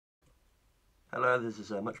Hello, this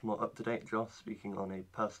is a much more up-to-date Joss speaking on a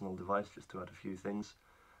personal device, just to add a few things.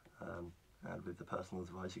 And with the personal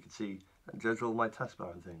device you can see and judge all my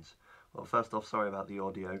taskbar and things. Well, first off, sorry about the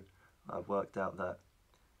audio. I've worked out that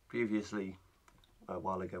previously, a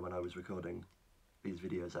while ago when I was recording these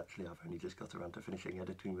videos, actually I've only just got around to finishing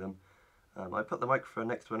editing them. I put the microphone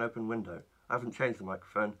next to an open window. I haven't changed the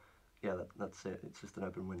microphone. Yeah, that's it. It's just an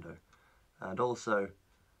open window. And also,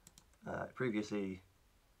 previously,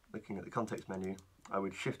 looking at the context menu, I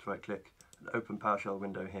would shift right click and open PowerShell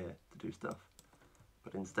window here to do stuff.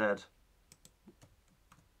 But instead,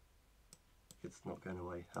 it's not going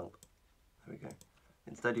away, help. There we go.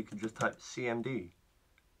 Instead you can just type CMD.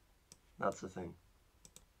 That's the thing.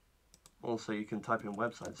 Also you can type in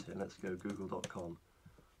websites here. Let's go google.com.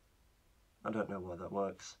 I don't know why that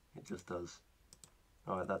works, it just does.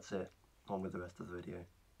 Alright, that's it. On with the rest of the video.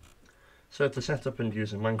 So to set up and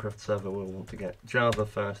use a Minecraft server, we'll want to get Java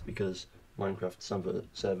first, because Minecraft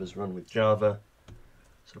servers run with Java.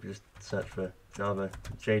 So we just search for Java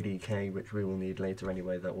JDK, which we will need later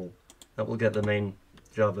anyway. That will get the main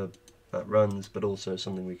Java that runs, but also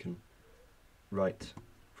something we can write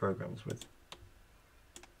programs with.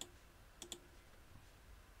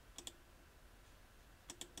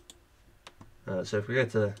 So if we go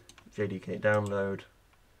to JDK download,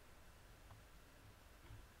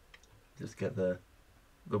 just get the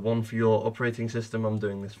one for your operating system. I'm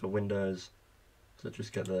doing this for Windows, so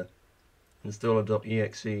just get the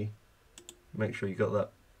installer.exe. Make sure you got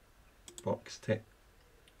that box ticked.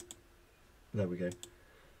 There we go.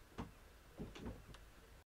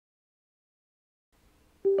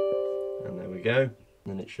 And there we go. And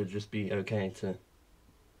then it should just be okay to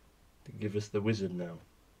give us the wizard now.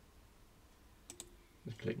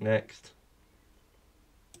 Just click next.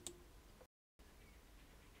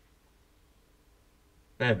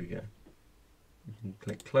 There we go. You can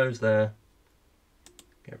click close there.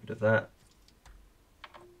 Get rid of that.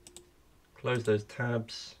 Close those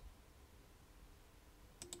tabs.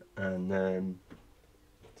 And then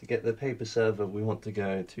to get the paper server, we want to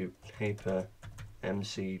go to papermc.io.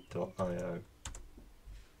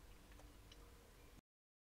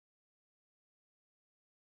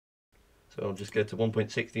 So I'll just go to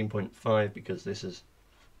 1.16.5 because this is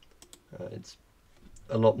it's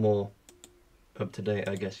a lot more up to date,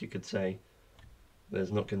 I guess you could say.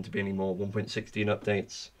 There's not going to be any more 1.16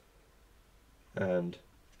 updates, and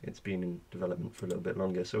it's been in development for a little bit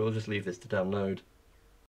longer, so we'll just leave this to download.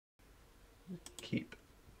 Keep.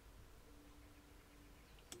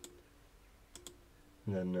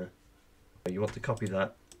 And then you want to copy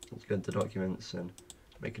that. Let's go into documents and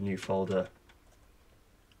make a new folder.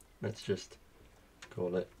 Let's just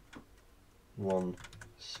call it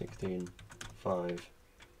 1.16.5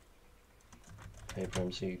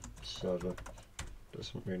 Papermc server.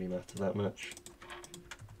 Doesn't really matter that much.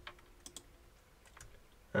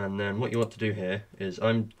 And then what you want to do here is,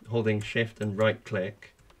 I'm holding shift and right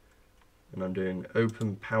click and I'm doing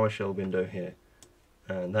open PowerShell window here,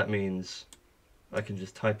 and that means I can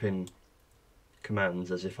just type in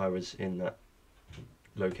commands as if I was in that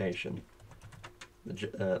location.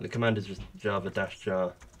 The command is just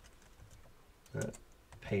java-jar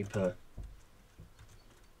paper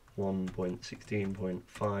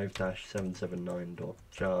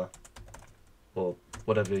 1.16.5-779.jar, or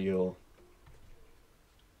whatever your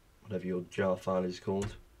jar file is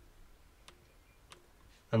called.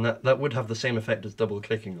 And that would have the same effect as double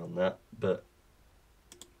clicking on that, but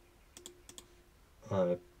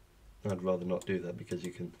I'd rather not do that, because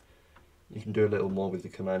you can do a little more with the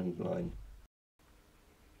command line.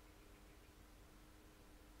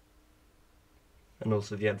 And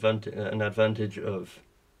also an advantage of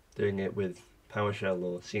doing it with PowerShell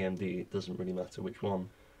or CMD, it doesn't really matter which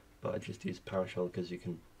one, but I just use PowerShell because you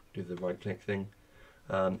can do the right click thing,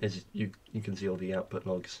 is you can see all the output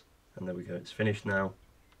logs. And there we go, it's finished now.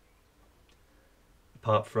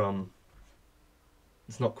 Apart from,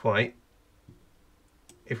 it's not quite.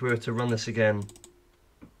 If we were to run this again,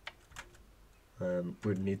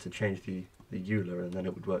 we'd need to change the EULA, and then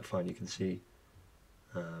it would work fine. You can see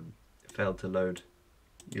it failed to load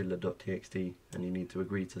EULA.txt, and you need to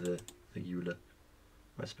agree to the EULA.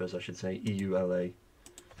 I suppose I should say EULA.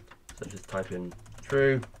 So just type in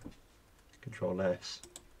true, Control S,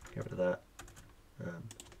 get rid of that.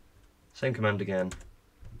 Same command again.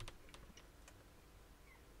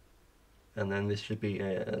 And then this should be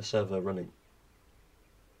a server running.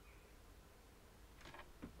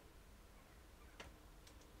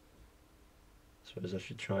 Suppose I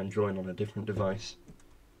should try and join on a different device.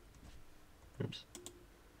 Oops.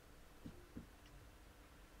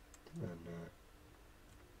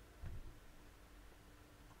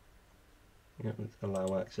 And Yeah, let's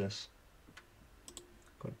allow access.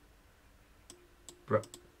 Bro.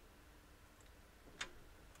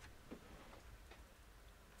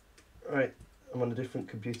 Right, I'm on a different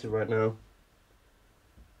computer right now,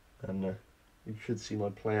 and you should see my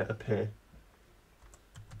player appear.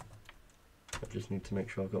 I just need to make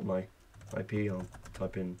sure I've got my IP. I'll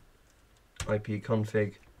type in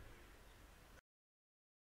ipconfig.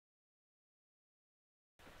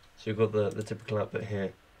 So you've got the typical output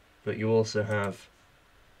here, but you also have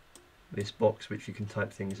this box which you can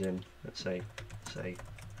type things in. Let's say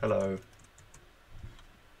hello,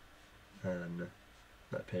 and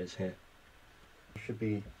that appears here. It should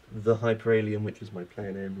be the hyperalien, which is my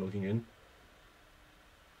player name, logging in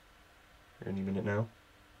any minute now.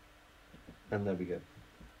 And there we go.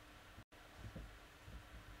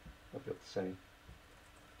 I'll be able to say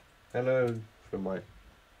hello from my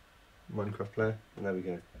Minecraft player, and there we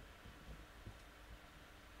go.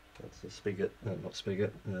 That's the spigot, no, not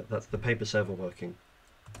spigot, that's the paper server working.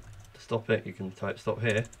 To stop it, you can type stop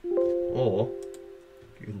here, or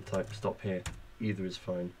you can type stop here. Either is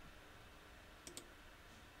fine.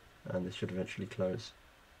 And this should eventually close.